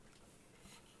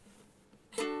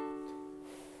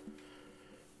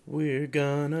We're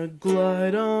gonna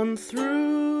glide on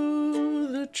through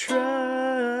the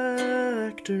tractor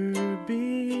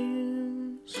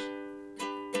beams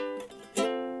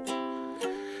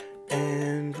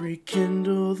and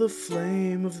rekindle the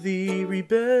flame of the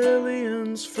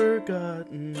rebellion's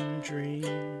forgotten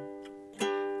dream.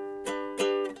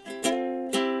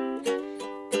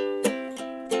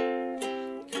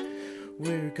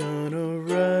 We're gonna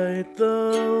write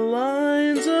the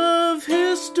lines of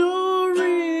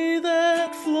history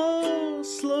that flow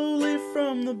slowly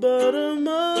from the bottom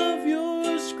of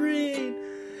your screen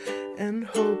and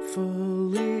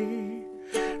hopefully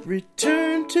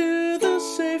return to the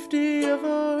safety of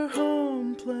our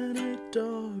home planet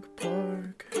dog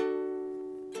park.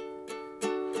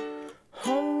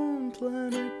 Home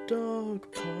planet dog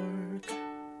park.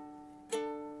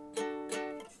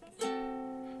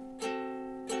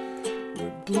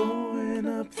 We're blowing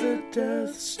up the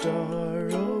Death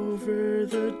Star over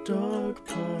the dog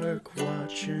park,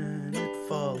 watching it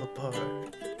fall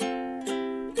apart.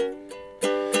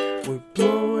 We're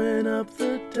blowing up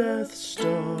the Death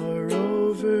Star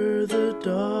over the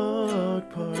dog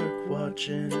park,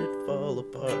 watching it fall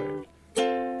apart.